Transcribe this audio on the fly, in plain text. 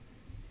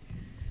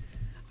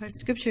Our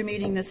scripture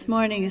meeting this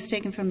morning is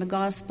taken from the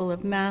Gospel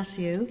of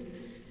Matthew.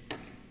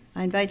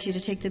 I invite you to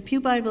take the Pew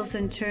Bibles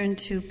and turn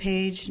to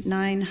page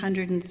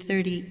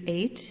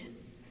 938.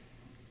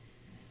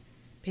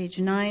 Page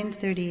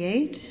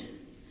 938.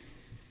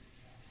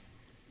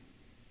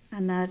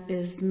 And that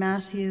is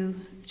Matthew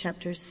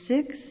chapter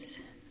 6,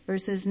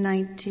 verses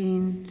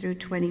 19 through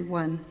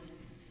 21.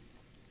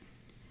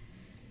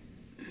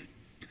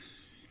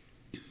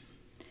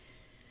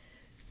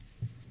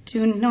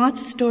 Do not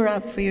store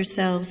up for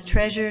yourselves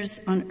treasures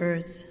on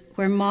earth,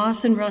 where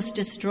moth and rust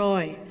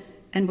destroy,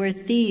 and where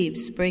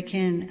thieves break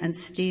in and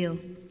steal.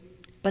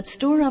 But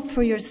store up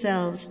for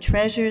yourselves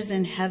treasures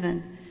in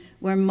heaven,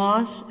 where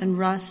moth and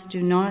rust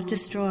do not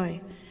destroy,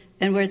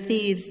 and where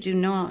thieves do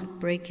not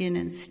break in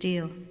and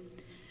steal.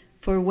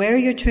 For where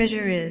your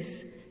treasure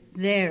is,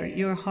 there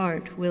your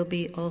heart will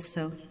be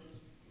also.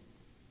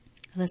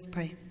 Let's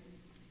pray.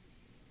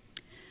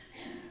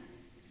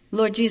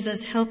 Lord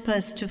Jesus, help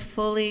us to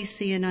fully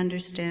see and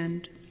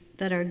understand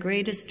that our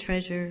greatest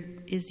treasure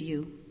is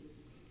you.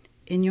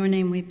 In your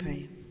name we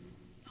pray.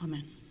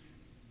 Amen.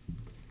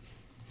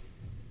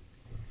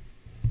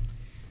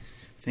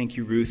 Thank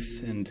you,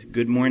 Ruth, and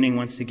good morning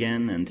once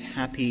again, and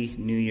Happy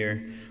New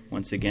Year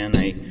once again.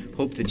 I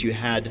hope that you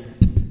had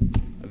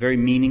a very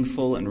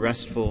meaningful and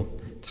restful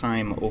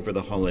time over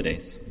the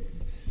holidays.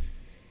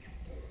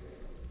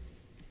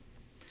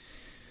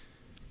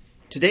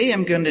 Today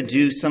I'm going to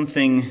do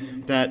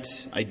something that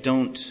I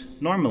don't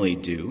normally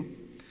do,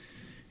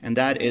 and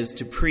that is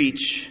to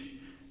preach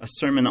a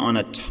sermon on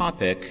a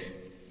topic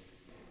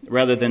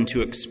rather than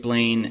to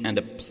explain and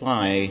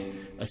apply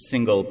a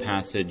single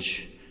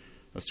passage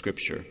of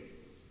Scripture.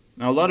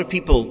 Now, a lot of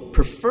people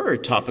prefer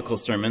topical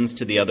sermons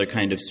to the other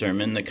kind of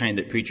sermon, the kind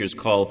that preachers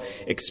call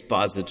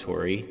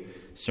expository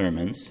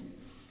sermons.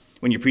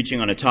 When you're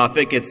preaching on a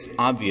topic, it's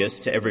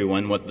obvious to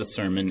everyone what the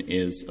sermon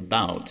is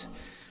about.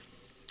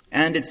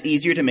 And it's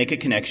easier to make a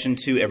connection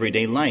to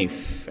everyday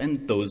life,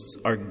 and those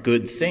are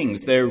good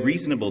things. They're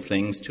reasonable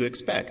things to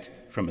expect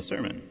from a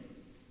sermon.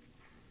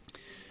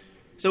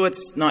 So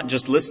it's not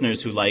just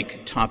listeners who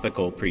like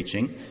topical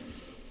preaching.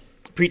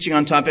 Preaching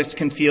on topics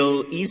can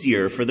feel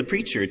easier for the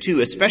preacher, too,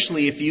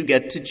 especially if you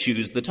get to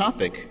choose the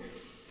topic.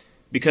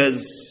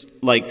 Because,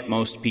 like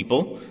most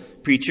people,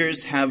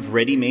 preachers have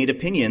ready-made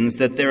opinions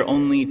that they're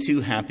only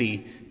too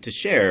happy to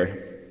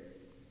share.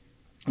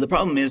 The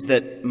problem is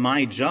that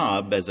my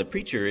job as a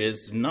preacher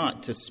is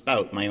not to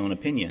spout my own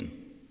opinion.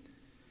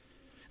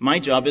 My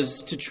job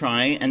is to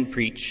try and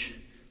preach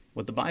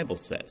what the Bible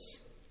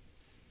says.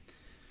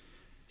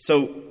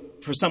 So,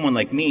 for someone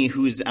like me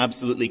who's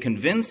absolutely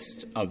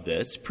convinced of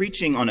this,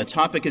 preaching on a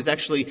topic is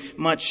actually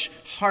much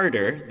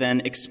harder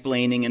than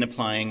explaining and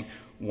applying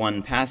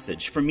one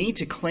passage. For me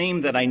to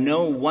claim that I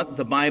know what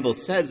the Bible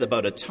says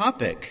about a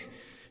topic,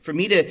 for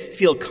me to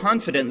feel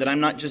confident that I'm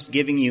not just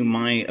giving you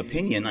my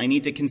opinion, I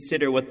need to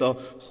consider what the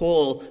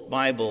whole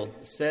Bible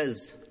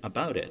says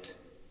about it,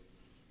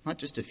 not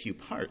just a few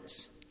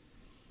parts.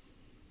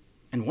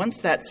 And once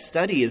that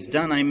study is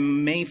done, I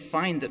may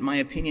find that my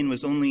opinion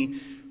was only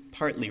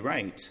partly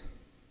right,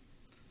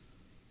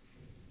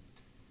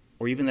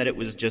 or even that it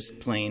was just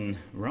plain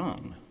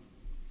wrong,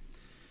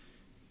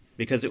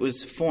 because it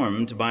was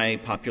formed by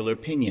popular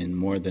opinion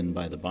more than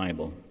by the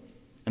Bible.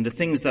 And the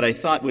things that I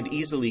thought would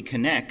easily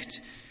connect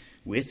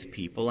with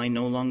people, I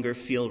no longer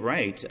feel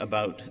right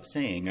about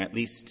saying, or at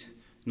least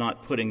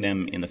not putting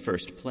them in the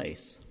first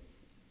place.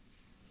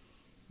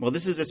 Well,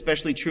 this is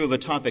especially true of a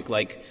topic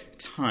like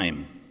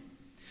time.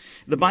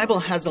 The Bible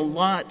has a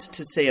lot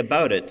to say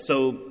about it,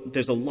 so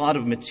there's a lot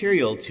of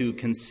material to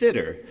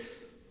consider.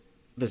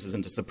 This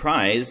isn't a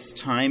surprise.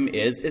 Time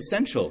is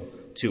essential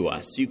to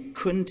us. You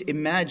couldn't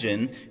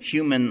imagine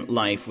human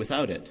life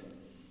without it.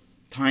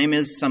 Time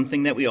is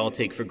something that we all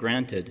take for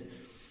granted.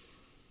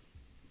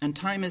 And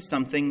time is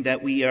something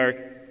that we are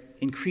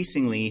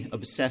increasingly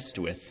obsessed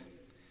with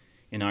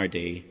in our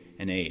day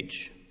and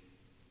age.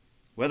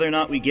 Whether or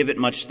not we give it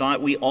much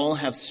thought, we all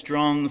have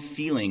strong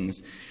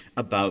feelings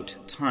about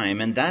time,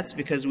 and that's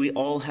because we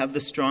all have the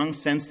strong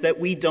sense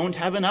that we don't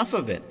have enough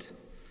of it.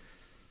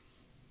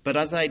 But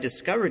as I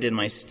discovered in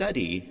my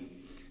study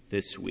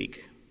this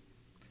week,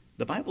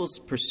 the Bible's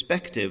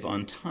perspective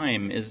on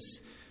time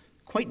is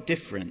quite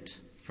different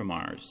from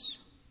ours.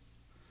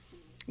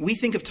 We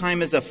think of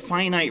time as a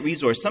finite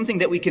resource, something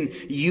that we can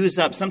use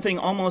up, something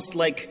almost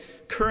like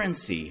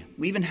currency.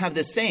 We even have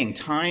this saying,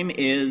 time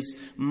is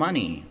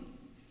money.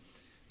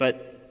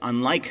 But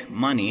unlike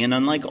money, and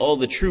unlike all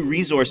the true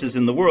resources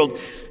in the world,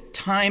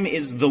 time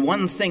is the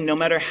one thing, no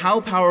matter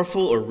how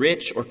powerful or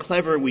rich or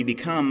clever we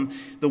become,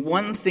 the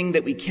one thing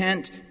that we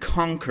can't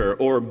conquer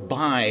or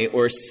buy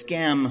or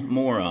scam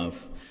more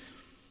of.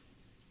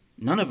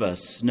 None of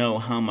us know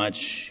how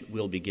much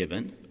we'll be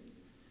given,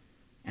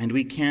 and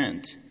we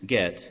can't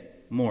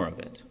get more of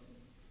it.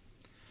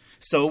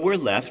 So we're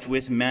left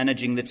with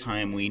managing the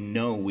time we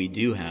know we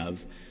do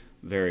have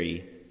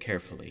very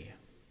carefully.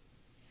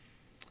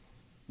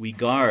 We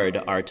guard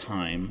our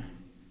time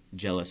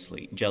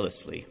jealously.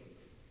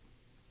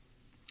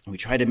 We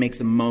try to make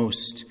the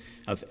most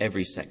of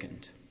every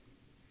second.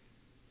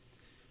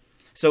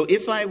 So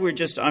if I were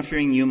just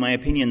offering you my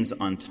opinions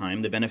on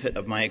time, the benefit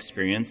of my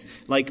experience,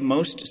 like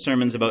most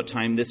sermons about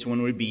time, this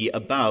one would be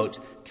about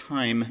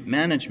time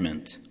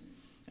management.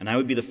 And I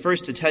would be the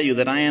first to tell you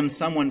that I am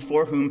someone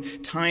for whom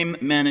time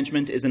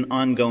management is an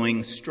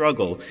ongoing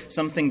struggle,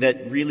 something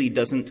that really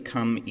doesn't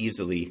come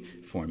easily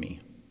for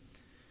me.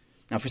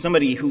 Now, for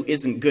somebody who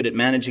isn't good at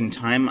managing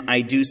time,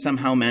 I do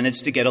somehow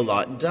manage to get a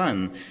lot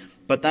done.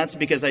 But that's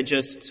because I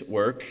just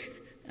work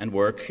and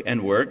work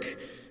and work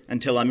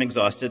until I'm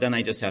exhausted and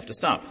I just have to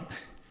stop.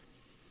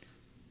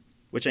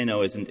 Which I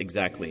know isn't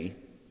exactly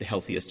the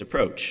healthiest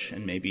approach,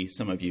 and maybe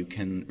some of you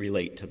can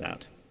relate to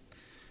that.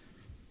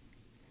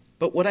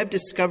 But what I've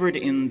discovered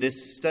in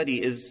this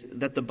study is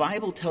that the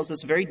Bible tells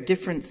us very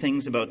different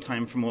things about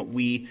time from what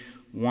we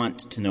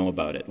want to know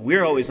about it.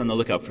 We're always on the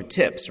lookout for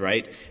tips,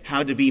 right?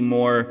 How to be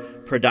more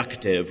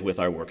productive with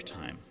our work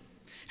time.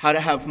 How to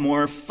have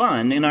more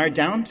fun in our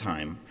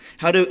downtime,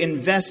 how to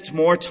invest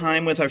more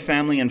time with our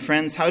family and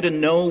friends, how to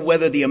know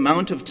whether the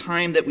amount of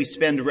time that we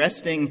spend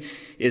resting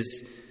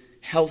is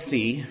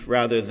healthy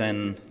rather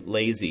than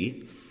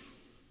lazy.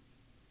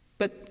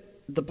 But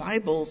the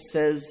Bible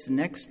says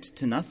next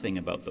to nothing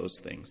about those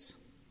things.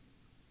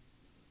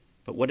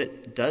 But what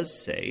it does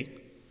say,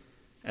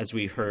 as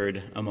we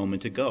heard a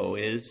moment ago,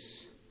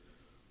 is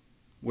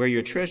where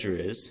your treasure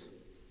is,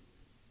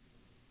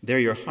 there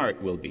your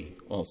heart will be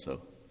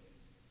also.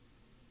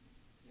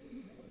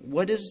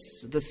 What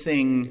is the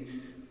thing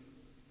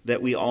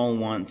that we all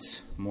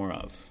want more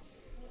of?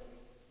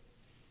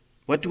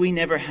 What do we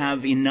never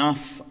have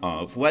enough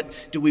of? What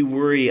do we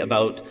worry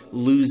about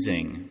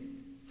losing?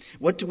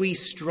 What do we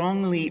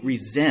strongly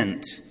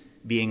resent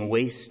being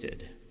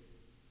wasted?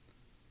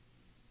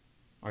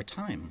 Our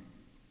time.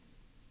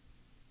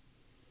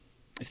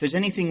 If there's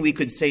anything we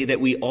could say that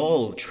we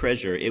all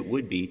treasure, it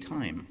would be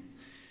time.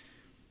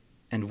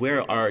 And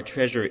where our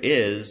treasure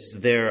is,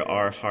 there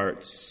our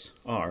hearts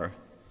are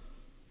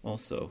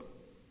also.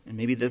 And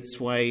maybe that's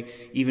why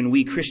even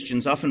we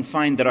Christians often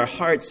find that our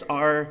hearts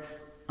are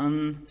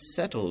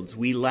unsettled.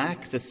 We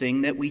lack the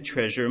thing that we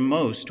treasure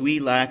most. We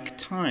lack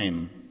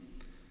time.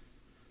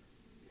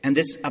 And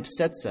this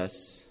upsets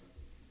us,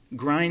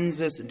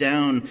 grinds us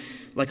down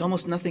like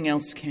almost nothing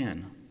else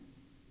can.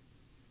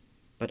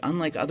 But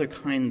unlike other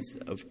kinds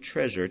of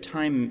treasure,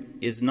 time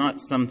is not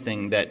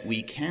something that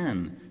we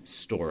can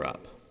store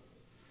up.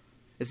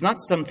 It's not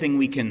something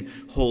we can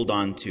hold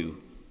on to.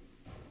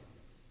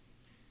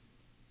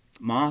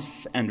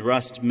 Moth and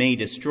rust may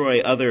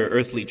destroy other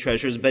earthly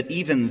treasures, but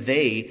even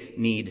they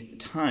need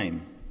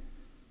time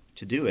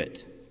to do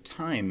it.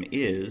 Time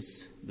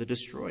is the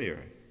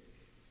destroyer.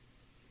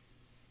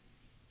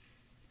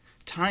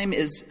 Time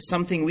is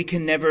something we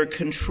can never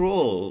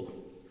control.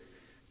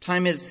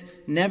 Time is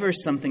never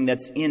something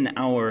that's in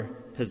our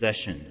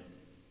possession.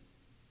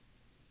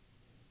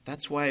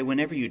 That's why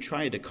whenever you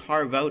try to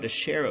carve out a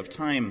share of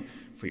time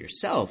for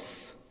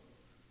yourself,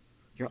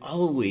 you're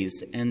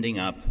always ending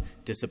up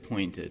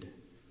disappointed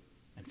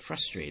and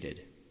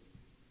frustrated.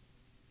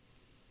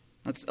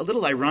 It's a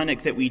little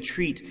ironic that we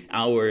treat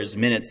hours,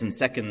 minutes, and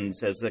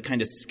seconds as a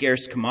kind of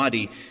scarce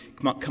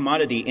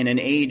commodity in an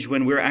age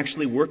when we're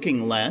actually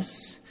working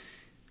less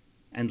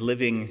and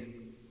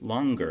living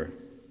longer.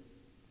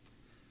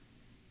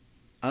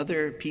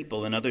 Other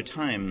people in other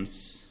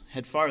times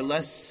had far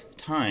less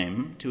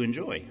time to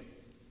enjoy.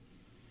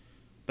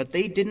 But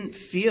they didn't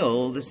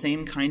feel the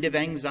same kind of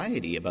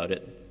anxiety about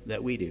it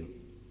that we do.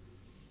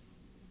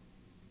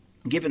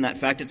 Given that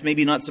fact, it's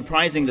maybe not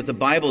surprising that the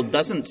Bible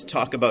doesn't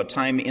talk about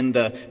time in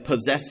the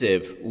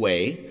possessive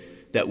way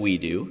that we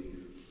do.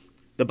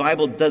 The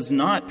Bible does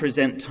not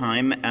present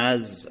time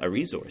as a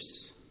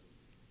resource.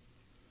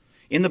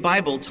 In the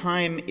Bible,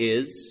 time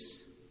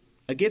is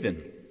a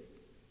given.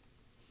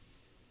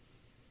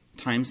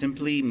 Time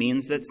simply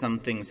means that some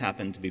things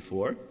happened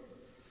before,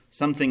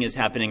 something is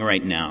happening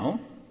right now,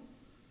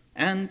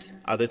 and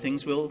other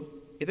things will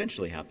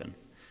eventually happen.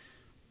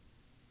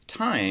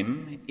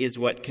 Time is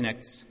what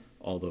connects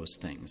all those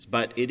things,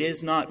 but it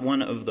is not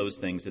one of those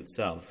things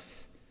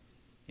itself.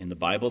 In the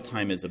Bible,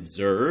 time is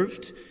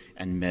observed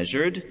and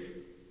measured,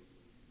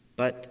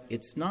 but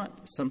it's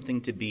not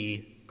something to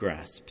be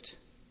grasped.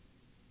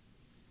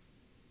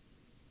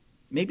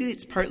 Maybe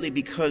it's partly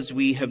because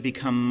we have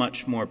become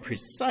much more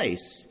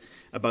precise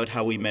about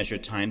how we measure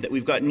time, that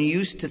we've gotten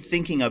used to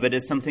thinking of it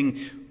as something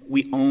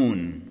we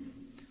own.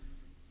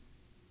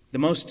 The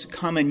most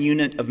common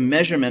unit of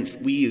measurement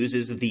we use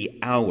is the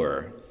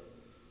hour.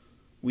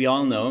 We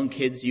all know, and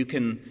kids, you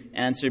can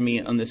answer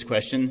me on this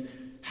question.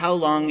 How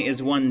long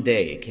is one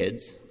day,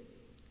 kids?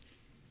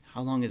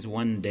 How long is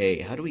one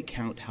day? How do we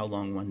count how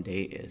long one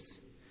day is?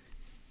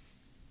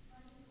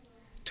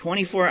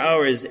 24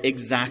 hours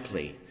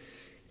exactly.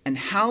 And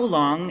how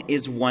long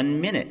is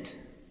 1 minute?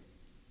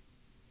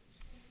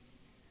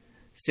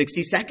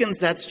 60 seconds,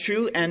 that's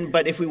true.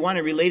 But if we want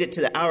to relate it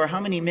to the hour, how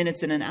many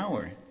minutes in an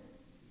hour?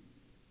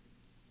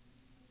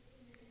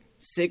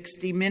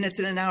 60 minutes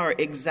in an hour,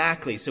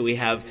 exactly. So we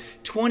have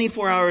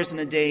 24 hours in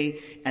a day,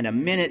 and a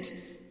minute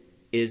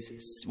is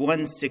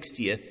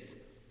 1/60th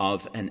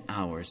of an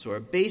hour. So our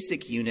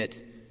basic unit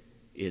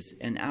is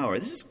an hour.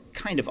 This is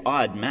kind of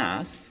odd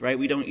math, right?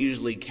 We don't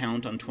usually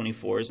count on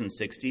 24s and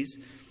 60s,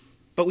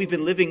 but we've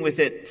been living with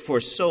it for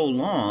so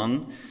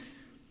long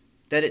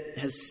that it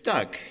has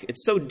stuck.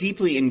 It's so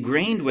deeply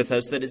ingrained with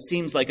us that it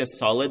seems like a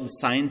solid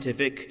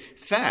scientific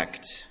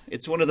fact.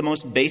 It's one of the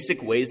most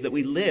basic ways that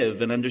we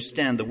live and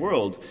understand the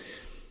world.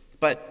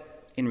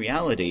 But in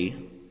reality,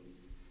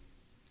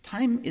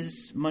 time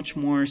is much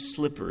more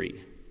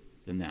slippery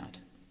than that.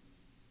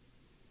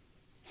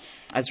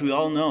 As we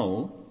all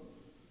know,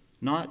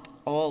 not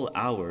all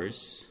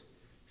hours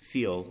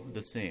feel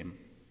the same.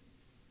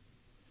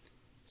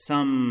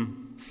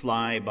 Some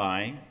fly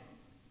by,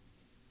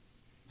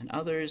 and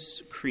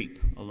others creep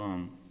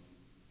along.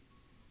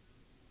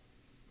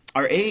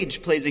 Our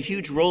age plays a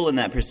huge role in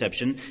that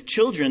perception.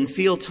 Children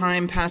feel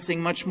time passing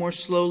much more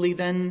slowly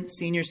than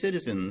senior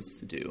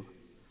citizens do.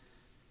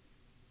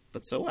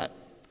 But so what?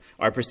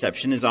 Our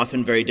perception is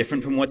often very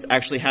different from what's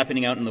actually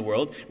happening out in the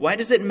world. Why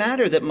does it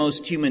matter that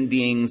most human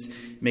beings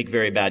make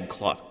very bad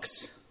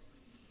clocks?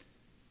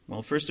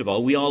 Well, first of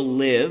all, we all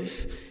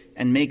live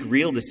and make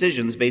real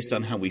decisions based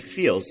on how we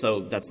feel,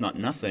 so that's not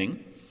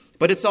nothing.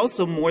 But it's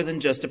also more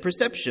than just a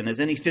perception. As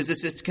any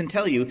physicist can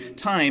tell you,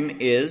 time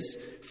is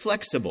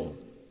flexible,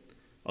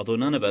 although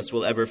none of us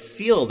will ever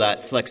feel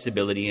that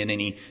flexibility in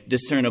any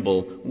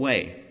discernible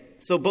way.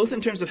 So both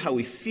in terms of how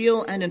we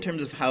feel and in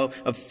terms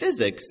of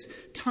physics,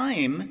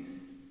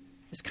 time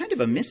is kind of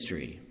a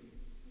mystery.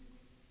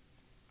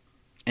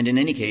 And in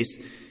any case,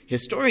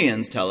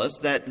 historians tell us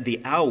that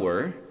the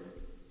hour,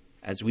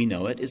 as we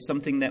know it, is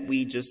something that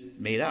we just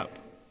made up.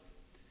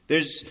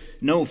 There's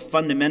no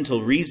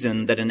fundamental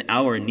reason that an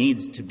hour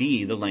needs to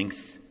be the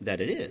length that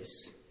it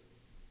is.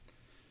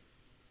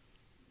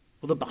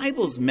 Well, the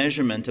Bible's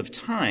measurement of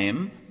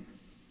time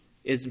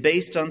is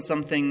based on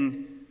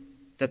something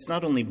that's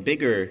not only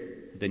bigger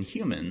than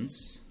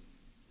humans,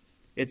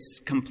 it's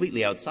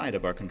completely outside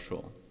of our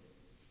control.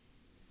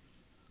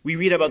 We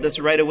read about this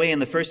right away in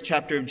the first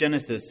chapter of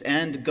Genesis.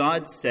 And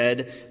God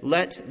said,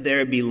 "Let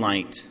there be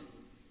light."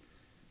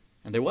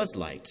 And there was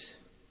light.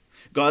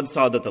 God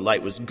saw that the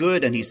light was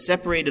good, and he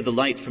separated the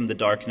light from the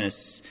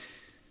darkness.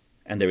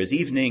 And there was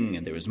evening,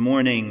 and there was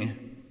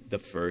morning, the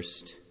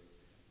first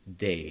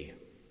day.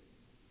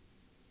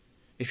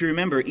 If you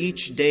remember,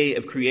 each day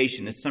of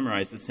creation is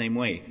summarized the same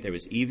way. There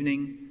was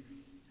evening,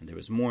 and there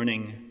was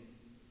morning,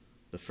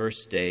 the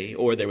first day.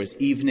 Or there was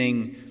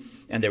evening,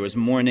 and there was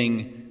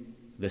morning,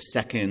 the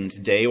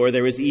second day. Or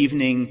there was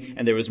evening,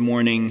 and there was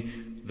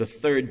morning, the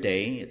third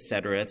day,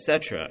 etc.,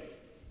 etc.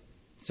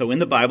 So in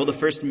the Bible, the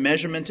first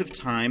measurement of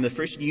time, the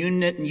first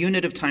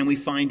unit of time we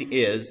find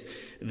is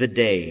the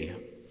day.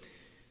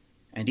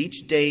 And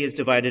each day is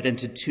divided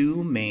into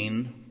two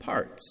main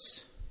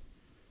parts: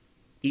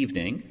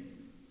 evening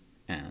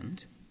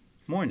and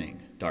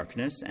morning,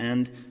 darkness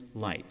and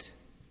light.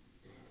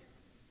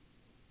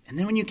 And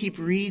then when you keep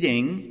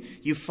reading,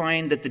 you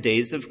find that the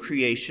days of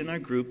creation are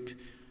grouped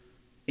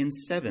in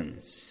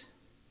sevens.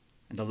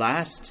 And the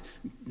last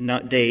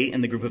day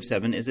in the group of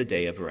seven is a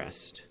day of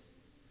rest.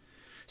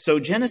 So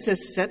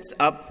Genesis sets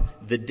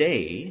up the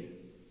day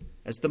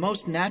as the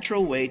most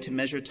natural way to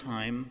measure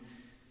time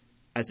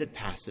as it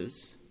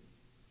passes.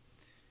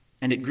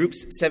 And it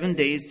groups 7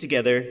 days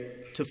together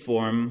to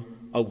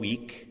form a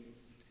week.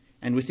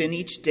 And within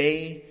each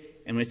day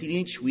and within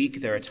each week,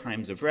 there are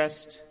times of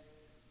rest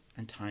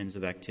and times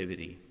of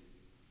activity.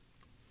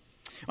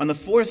 On the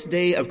fourth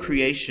day of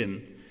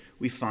creation,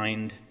 we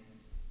find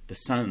the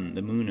sun,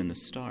 the moon, and the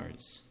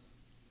stars.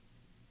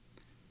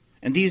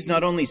 And these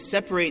not only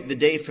separate the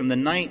day from the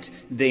night,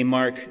 they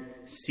mark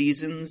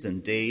seasons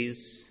and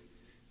days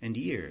and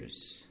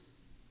years.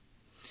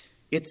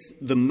 It's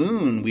the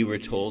moon, we were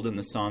told in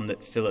the psalm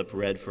that Philip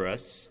read for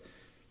us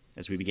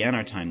as we began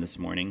our time this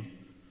morning.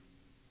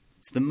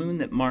 It's the moon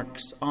that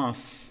marks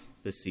off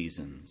the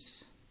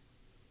seasons.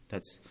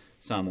 That's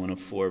Psalm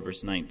 104,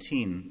 verse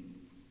 19.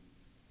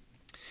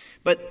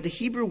 But the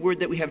Hebrew word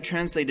that we have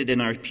translated in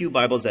our Pew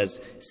Bibles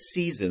as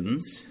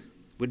seasons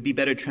would be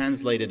better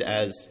translated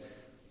as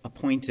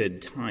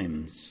appointed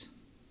times.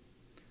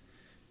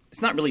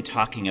 It's not really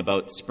talking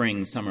about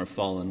spring, summer,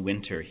 fall, and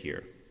winter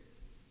here.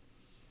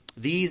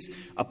 These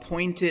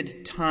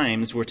appointed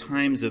times were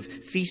times of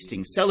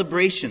feasting,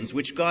 celebrations,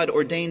 which God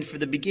ordained for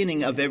the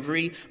beginning of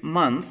every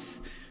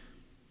month,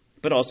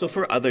 but also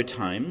for other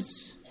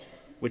times,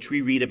 which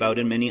we read about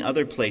in many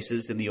other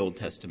places in the Old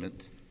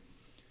Testament.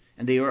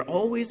 And they are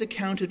always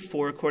accounted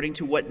for according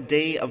to what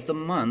day of the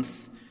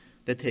month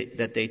that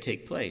they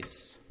take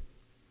place.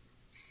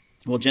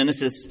 Well,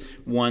 Genesis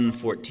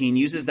 1:14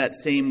 uses that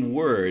same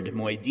word,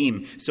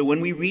 moedim. So when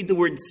we read the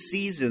word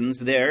seasons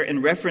there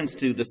in reference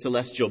to the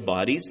celestial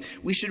bodies,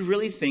 we should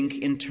really think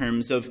in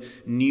terms of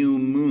new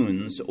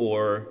moons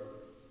or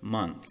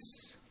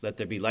months. Let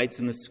there be lights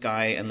in the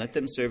sky, and let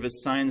them serve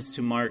as signs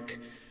to mark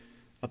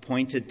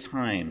appointed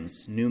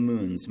times, new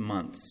moons,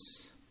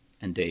 months,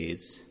 and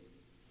days,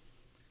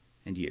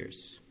 and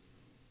years.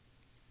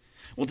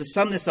 Well, to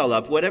sum this all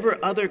up, whatever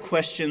other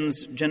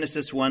questions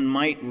Genesis 1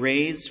 might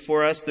raise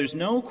for us, there's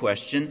no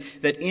question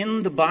that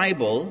in the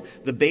Bible,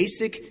 the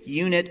basic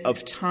unit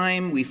of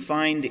time we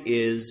find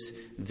is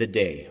the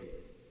day.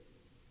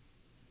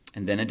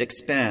 And then it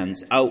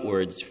expands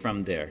outwards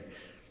from there,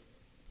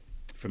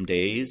 from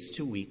days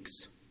to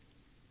weeks,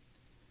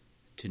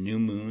 to new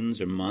moons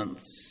or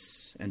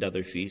months and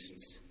other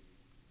feasts,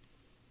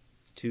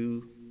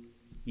 to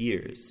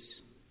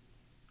years.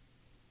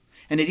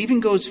 And it even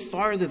goes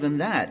farther than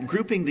that,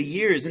 grouping the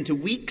years into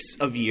weeks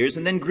of years,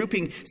 and then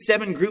grouping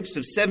 7 groups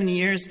of 7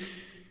 years.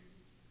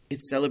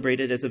 It's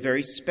celebrated as a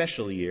very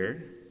special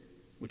year,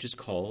 which is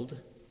called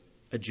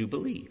a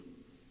Jubilee.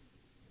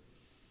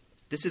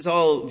 This is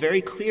all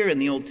very clear in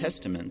the Old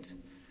Testament.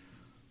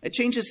 It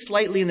changes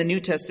slightly in the New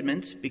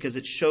Testament because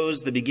it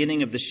shows the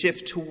beginning of the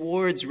shift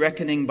towards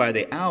reckoning by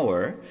the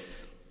hour.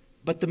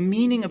 But the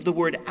meaning of the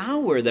word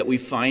hour that we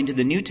find in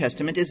the New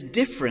Testament is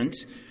different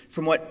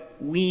from what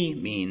we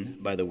mean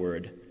by the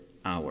word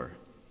hour.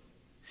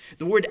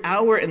 The word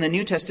hour in the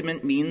New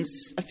Testament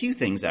means a few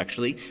things,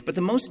 actually, but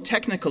the most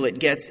technical it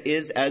gets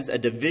is as a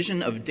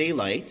division of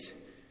daylight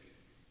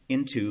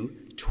into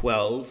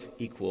 12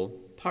 equal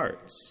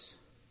parts.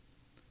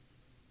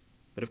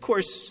 But of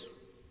course,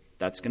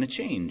 that's going to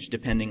change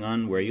depending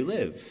on where you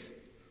live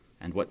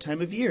and what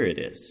time of year it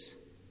is.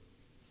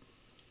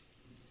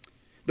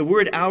 The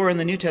word hour in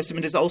the New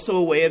Testament is also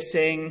a way of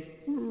saying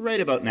right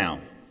about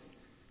now.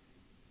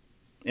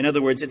 In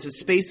other words, it's a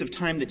space of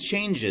time that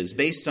changes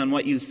based on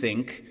what you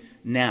think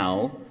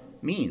now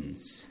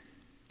means.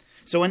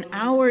 So an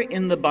hour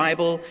in the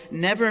Bible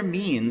never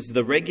means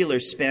the regular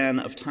span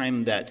of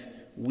time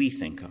that we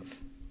think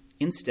of.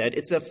 Instead,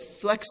 it's a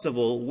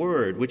flexible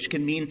word which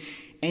can mean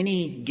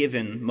any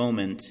given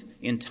moment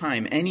in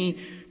time, any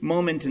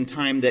moment in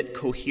time that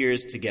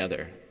coheres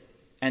together.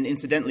 And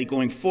incidentally,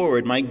 going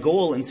forward, my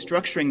goal in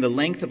structuring the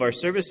length of our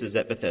services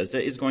at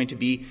Bethesda is going to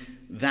be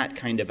that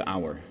kind of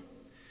hour.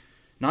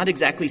 Not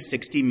exactly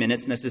 60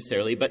 minutes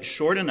necessarily, but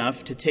short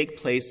enough to take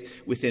place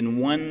within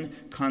one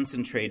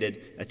concentrated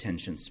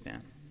attention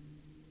span.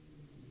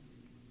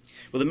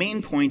 Well, the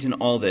main point in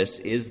all this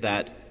is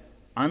that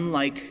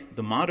unlike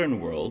the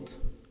modern world,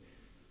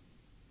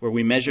 where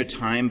we measure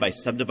time by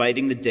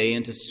subdividing the day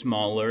into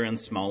smaller and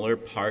smaller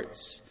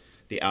parts,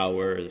 the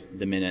hour,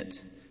 the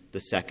minute, the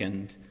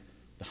second,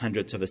 the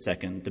hundredths of a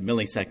second, the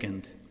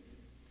millisecond,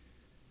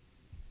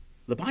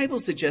 the Bible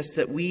suggests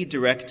that we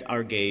direct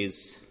our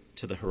gaze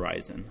to the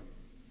horizon,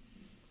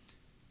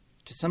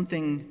 to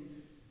something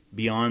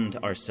beyond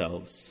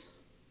ourselves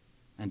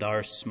and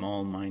our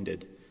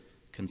small-minded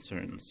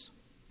concerns.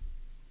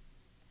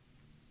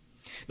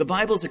 The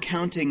Bible's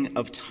accounting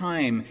of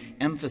time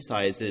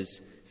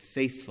emphasizes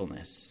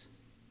faithfulness.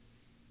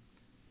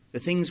 The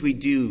things we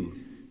do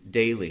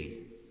daily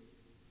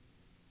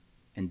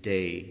and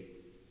day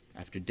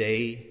after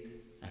day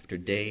after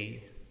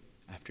day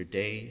after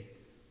day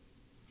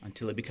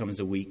until it becomes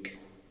a week.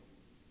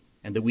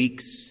 And the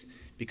weeks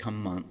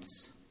become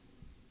months.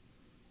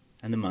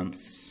 And the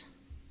months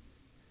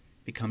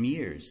become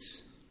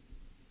years.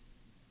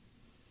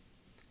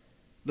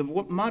 The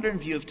modern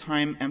view of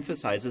time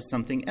emphasizes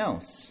something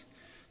else.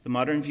 The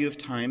modern view of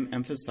time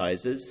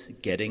emphasizes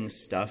getting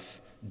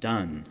stuff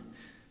done.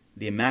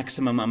 The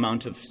maximum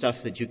amount of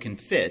stuff that you can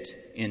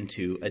fit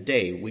into a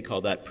day. We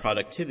call that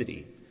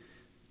productivity.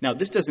 Now,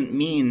 this doesn't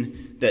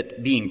mean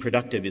that being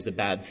productive is a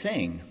bad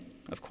thing.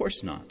 Of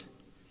course not.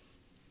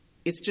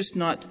 It's just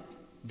not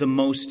the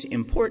most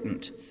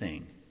important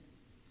thing.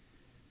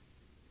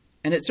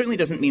 And it certainly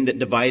doesn't mean that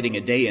dividing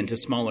a day into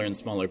smaller and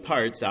smaller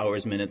parts,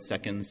 hours, minutes,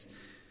 seconds,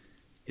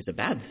 is a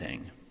bad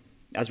thing.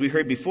 As we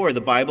heard before, the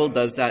Bible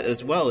does that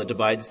as well. It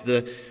divides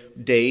the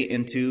day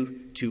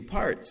into 2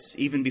 parts,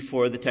 even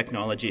before the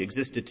technology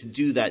existed to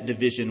do that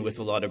division with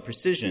a lot of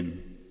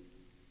precision.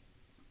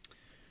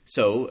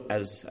 So,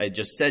 as I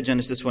just said,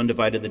 Genesis 1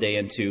 divided the day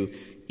into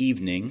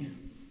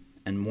evening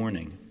and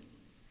morning.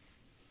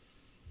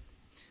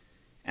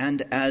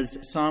 And as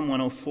Psalm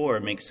 104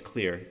 makes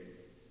clear,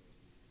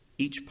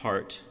 each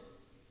part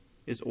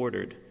is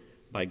ordered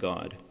by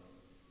God.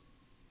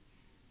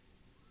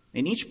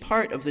 In each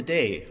part of the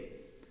day,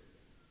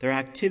 there are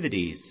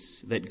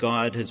activities that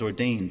God has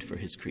ordained for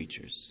his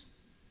creatures.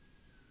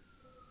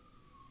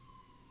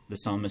 The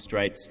psalmist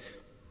writes,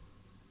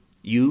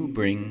 "You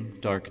bring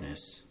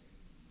darkness.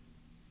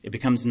 It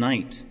becomes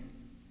night.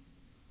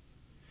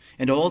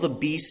 And all the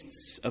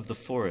beasts of the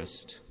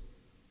forest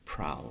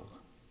prowl.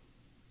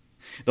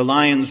 The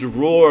lions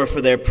roar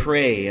for their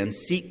prey and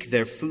seek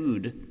their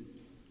food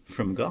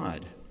from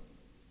God.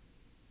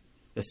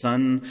 The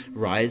sun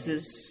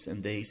rises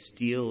and they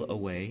steal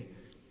away.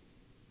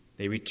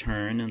 They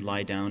return and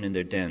lie down in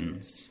their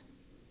dens.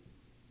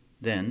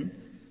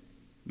 Then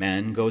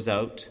man goes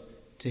out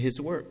to his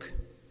work,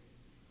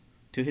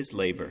 to his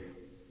labor,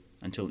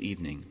 until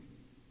evening."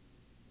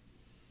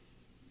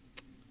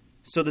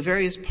 So the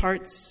various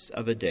parts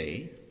of a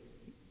day,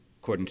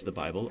 according to the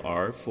Bible,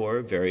 are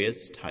for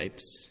various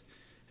types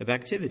of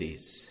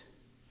activities.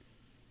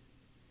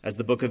 As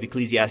the book of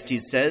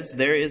Ecclesiastes says,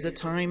 there is a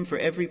time for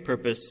every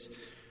purpose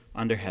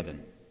under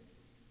heaven.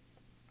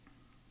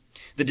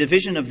 The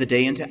division of the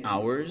day into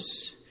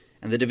hours,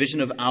 and the division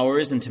of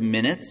hours into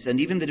minutes, and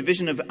even the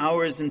division of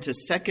hours into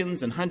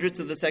seconds and hundredths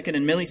of a second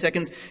and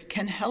milliseconds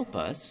can help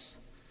us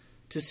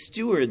to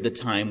steward the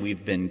time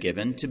we've been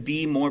given, to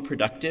be more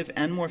productive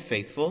and more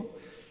faithful,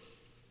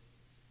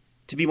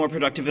 to be more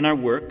productive in our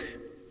work,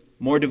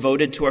 more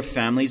devoted to our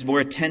families, more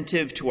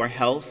attentive to our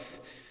health,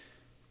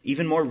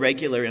 even more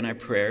regular in our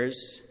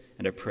prayers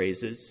and our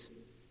praises.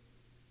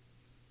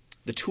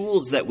 The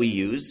tools that we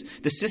use,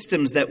 the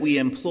systems that we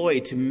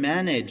employ to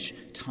manage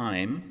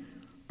time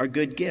are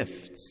good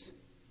gifts.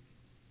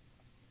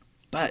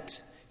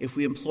 But if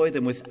we employ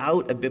them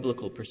without a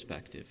biblical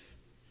perspective,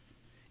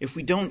 if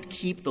we don't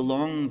keep the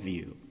long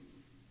view,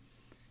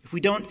 if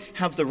we don't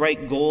have the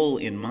right goal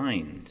in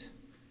mind,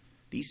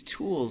 these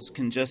tools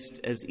can just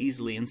as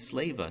easily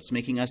enslave us,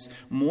 making us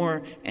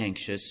more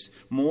anxious,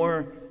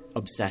 more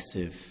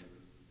obsessive,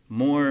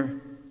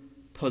 more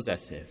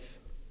possessive.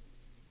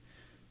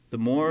 The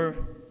more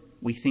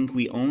we think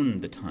we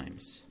own the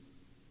times,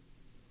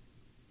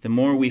 the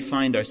more we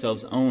find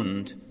ourselves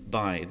owned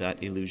by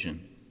that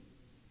illusion.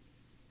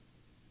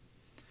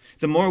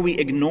 The more we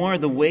ignore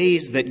the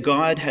ways that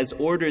God has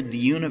ordered the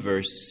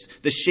universe,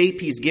 the shape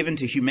He's given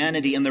to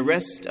humanity and the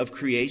rest of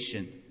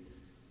creation,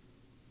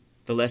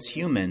 the less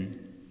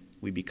human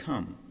we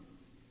become.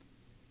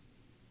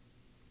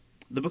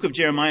 The book of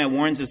Jeremiah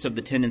warns us of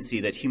the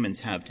tendency that humans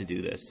have to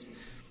do this.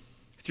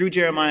 Through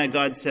Jeremiah,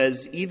 God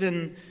says,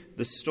 even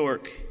the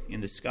stork in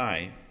the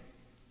sky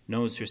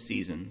knows her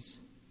seasons.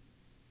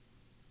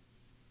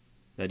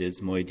 That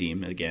is,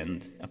 moedim,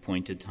 again,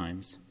 appointed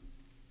times.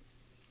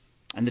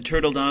 And the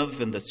turtle dove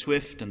and the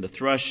swift and the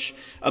thrush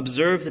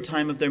observe the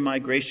time of their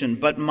migration,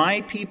 but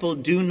my people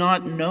do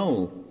not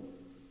know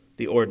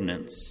the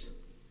ordinance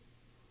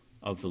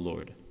of the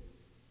Lord.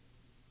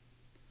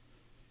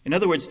 In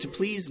other words, to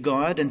please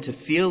God and to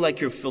feel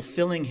like you're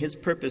fulfilling His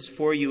purpose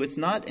for you, it's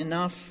not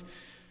enough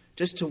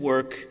just to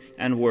work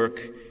and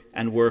work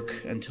and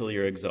work until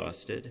you're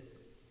exhausted.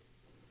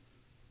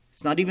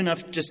 It's not even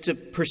enough just to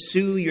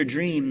pursue your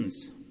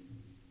dreams.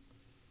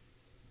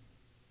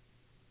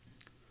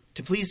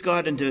 To please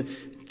God and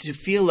to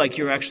feel like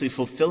you're actually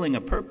fulfilling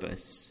a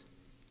purpose,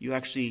 you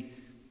actually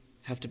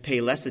have to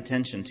pay less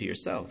attention to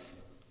yourself.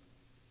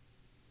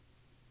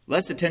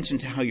 Less attention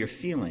to how you're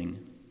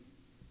feeling.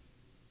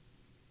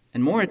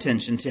 And more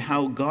attention to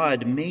how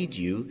God made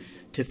you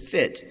to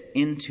fit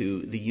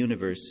into the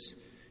universe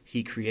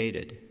He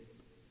created.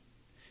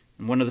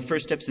 And one of the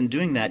first steps in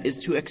doing that is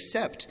to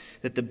accept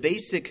that the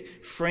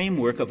basic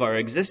framework of our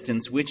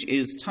existence, which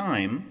is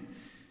time,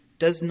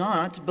 does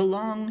not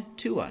belong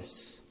to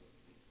us.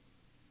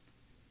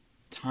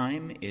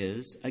 Time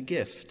is a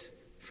gift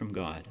from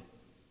God.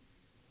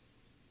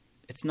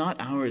 It's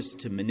not ours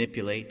to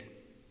manipulate,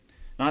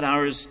 not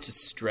ours to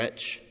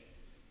stretch,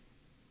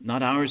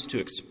 not ours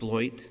to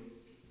exploit.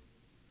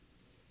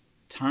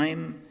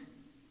 Time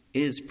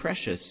is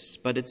precious,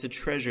 but it's a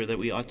treasure that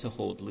we ought to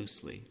hold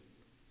loosely.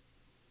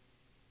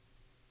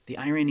 The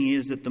irony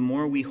is that the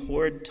more we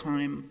hoard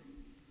time,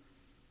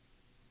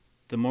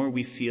 the more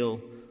we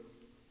feel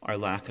our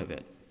lack of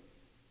it.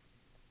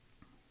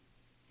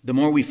 The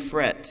more we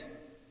fret,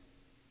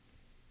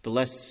 the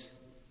less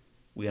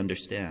we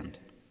understand.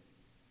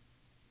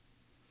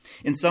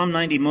 In Psalm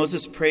 90,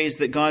 Moses prays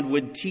that God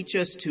would teach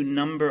us to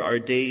number our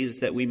days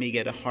that we may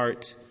get a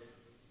heart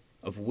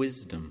of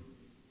wisdom.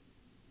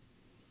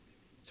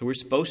 So we're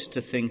supposed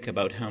to think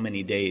about how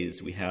many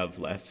days we have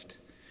left,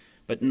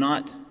 but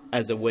not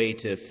as a way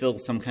to fill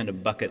some kind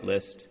of bucket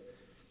list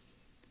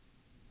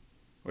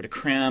or to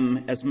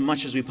cram as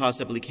much as we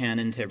possibly can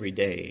into every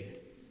day,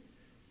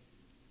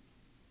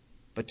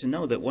 but to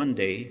know that one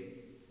day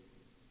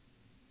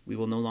we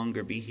will no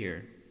longer be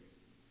here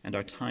and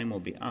our time will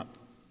be up.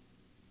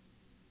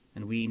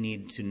 And we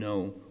need to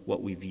know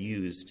what we've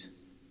used,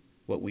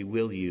 what we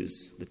will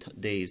use the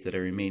days that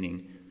are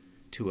remaining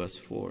to us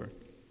for.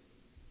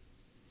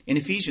 In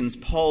Ephesians,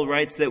 Paul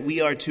writes that we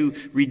are to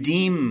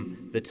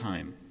redeem the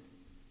time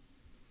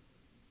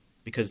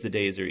because the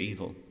days are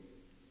evil.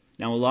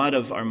 Now, a lot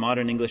of our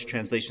modern English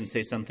translations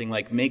say something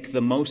like, make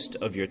the most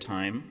of your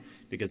time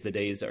because the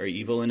days are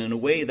evil. And in a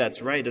way,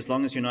 that's right, as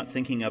long as you're not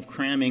thinking of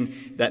cramming.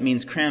 That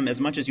means cram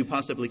as much as you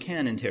possibly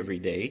can into every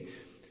day.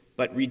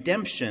 But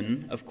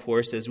redemption, of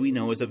course, as we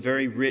know, is a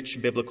very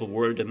rich biblical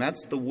word, and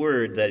that's the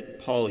word that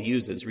Paul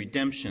uses,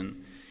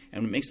 redemption.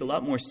 And it makes a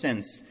lot more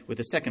sense with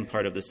the second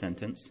part of the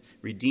sentence,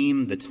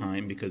 redeem the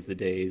time because the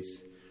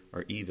days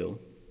are evil.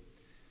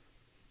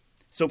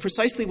 So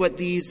precisely what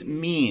these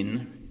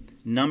mean,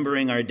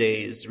 numbering our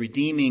days,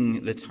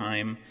 redeeming the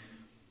time,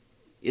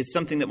 is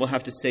something that we'll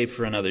have to save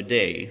for another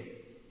day.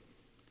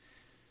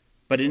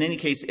 But in any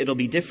case, it'll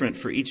be different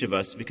for each of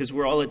us because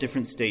we're all at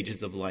different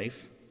stages of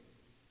life.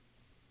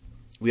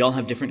 We all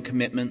have different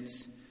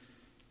commitments.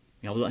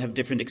 We all have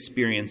different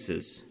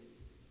experiences.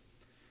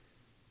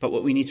 But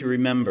what we need to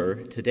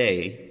remember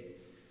today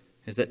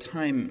is that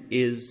time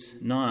is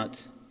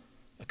not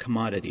a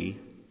commodity.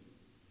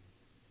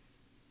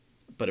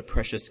 but a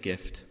precious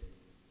gift.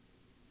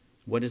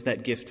 What is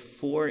that gift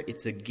for?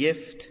 It's a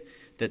gift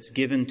that's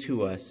given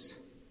to us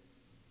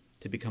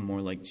to become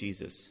more like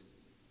Jesus.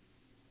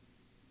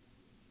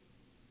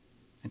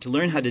 And to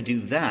learn how to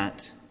do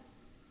that,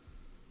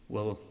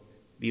 we'll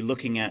be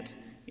looking at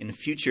in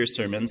future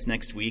sermons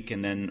next week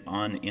and then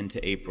on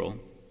into April.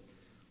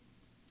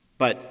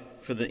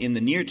 But in the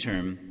near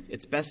term,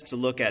 it's best to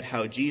look at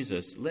how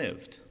Jesus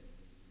lived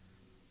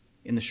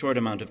in the short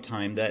amount of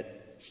time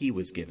that he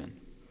was given.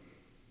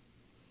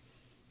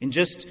 In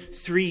just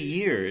 3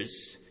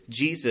 years,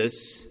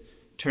 Jesus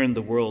turned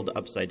the world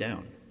upside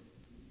down.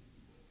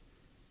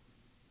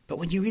 But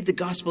when you read the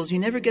Gospels, you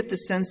never get the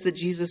sense that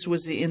Jesus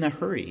was in a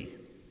hurry.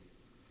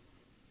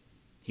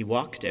 He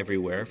walked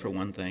everywhere, for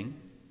one thing.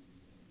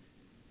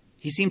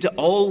 He seemed to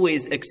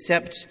always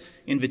accept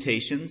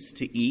invitations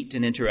to eat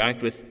and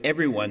interact with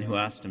everyone who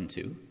asked him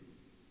to.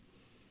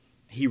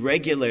 He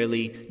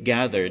regularly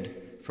gathered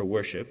for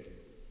worship.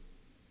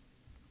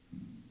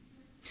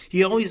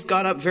 He always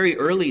got up very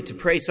early to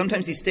pray.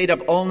 Sometimes he stayed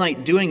up all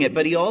night doing it,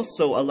 but he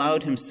also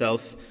allowed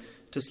himself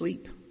to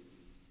sleep.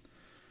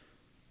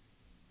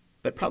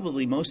 But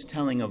probably most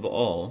telling of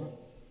all,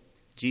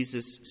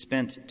 Jesus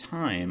spent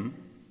time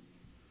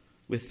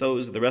with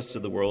those the rest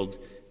of the world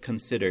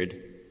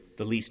considered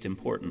the least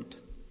important.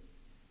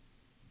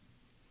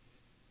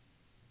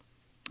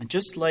 And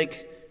just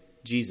like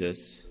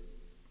Jesus,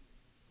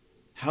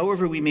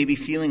 however we may be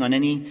feeling on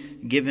any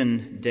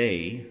given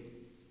day,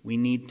 we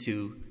need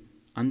to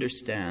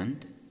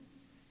understand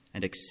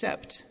and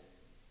accept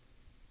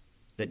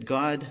that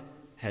God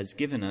has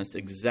given us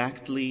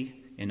exactly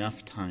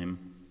enough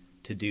time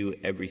to do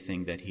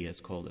everything that he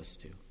has called us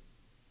to.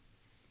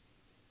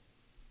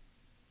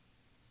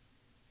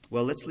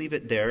 Well, let's leave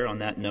it there on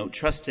that note,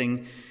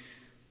 trusting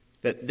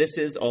that this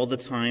is all the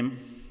time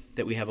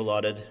that we have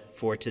allotted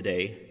for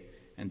today,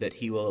 and that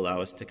he will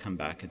allow us to come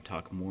back and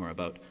talk more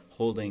about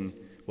holding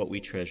what we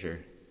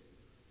treasure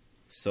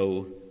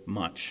so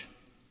much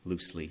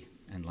loosely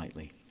and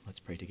lightly. Let's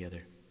pray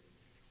together.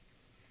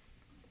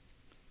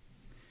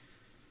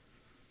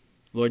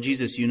 Lord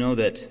Jesus, you know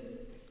that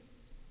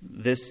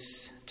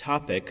this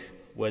topic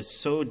was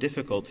so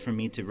difficult for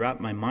me to wrap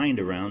my mind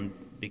around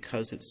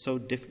because it's so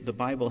the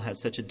Bible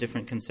has such a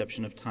different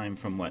conception of time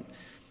from what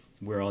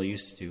we're all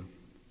used to.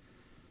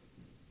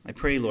 I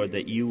pray, Lord,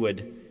 that you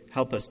would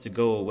help us to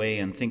go away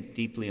and think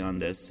deeply on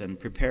this and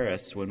prepare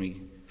us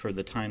for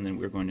the time that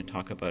we're going to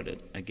talk about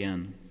it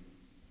again.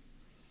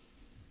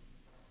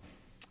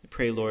 I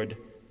pray, Lord,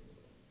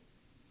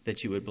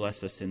 that you would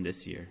bless us in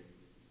this year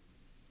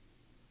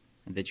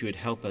and that you would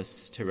help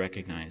us to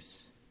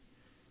recognize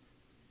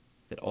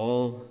that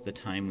all the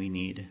time we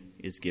need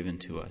is given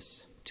to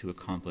us to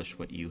accomplish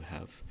what you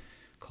have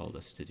called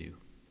us to do.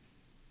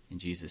 In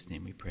Jesus'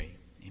 name we pray.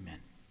 Amen.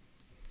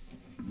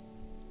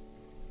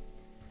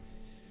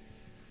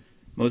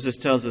 Moses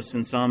tells us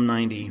in Psalm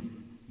 90,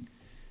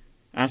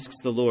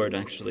 asks the Lord,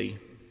 actually,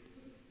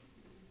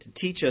 to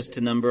teach us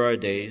to number our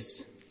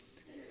days,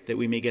 that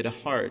we may get a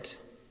heart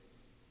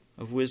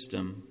of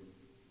wisdom.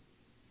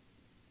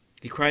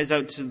 He cries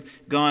out to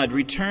God,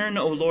 "Return,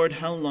 O Lord,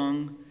 how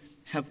long?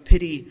 Have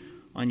pity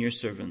on your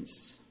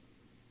servants."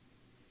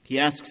 He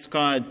asks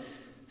God,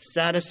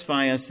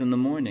 "Satisfy us in the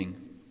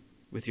morning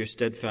with your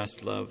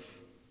steadfast love,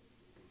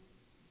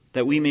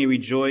 that we may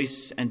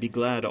rejoice and be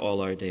glad all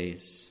our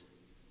days."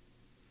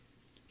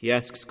 He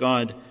asks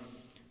God,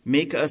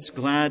 "Make us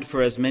glad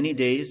for as many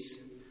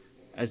days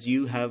as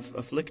you have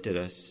afflicted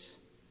us,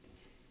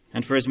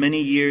 and for as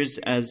many years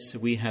as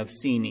we have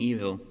seen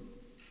evil."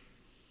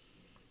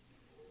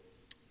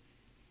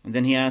 And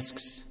then he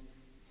asks,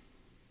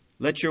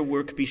 "Let your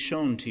work be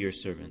shown to your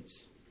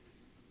servants,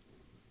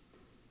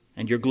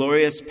 and your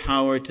glorious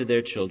power to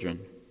their children."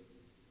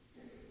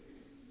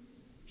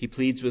 He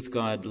pleads with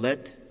God,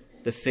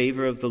 "Let the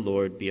favor of the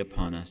Lord be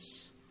upon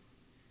us,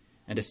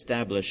 and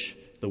establish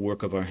the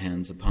work of our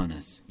hands upon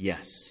us."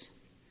 Yes,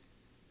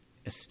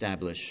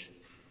 establish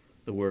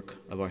the work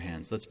of our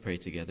hands. Let's pray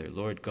together.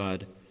 Lord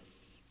God,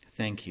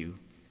 thank you.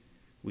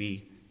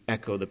 We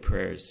echo the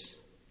prayers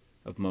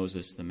of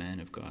Moses, the man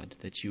of God,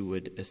 that you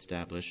would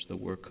establish the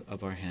work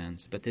of our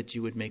hands, but that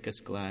you would make us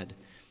glad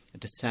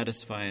and to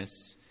satisfy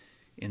us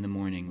in the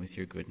morning with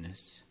your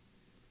goodness.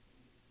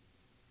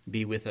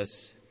 Be with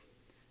us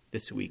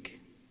this week,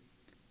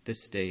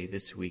 this day,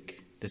 this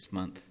week, this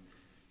month,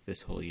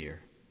 this whole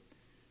year.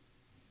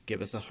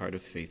 Give us a heart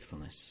of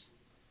faithfulness.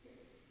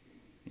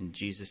 In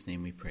Jesus'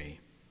 name we pray.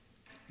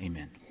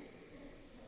 Amen.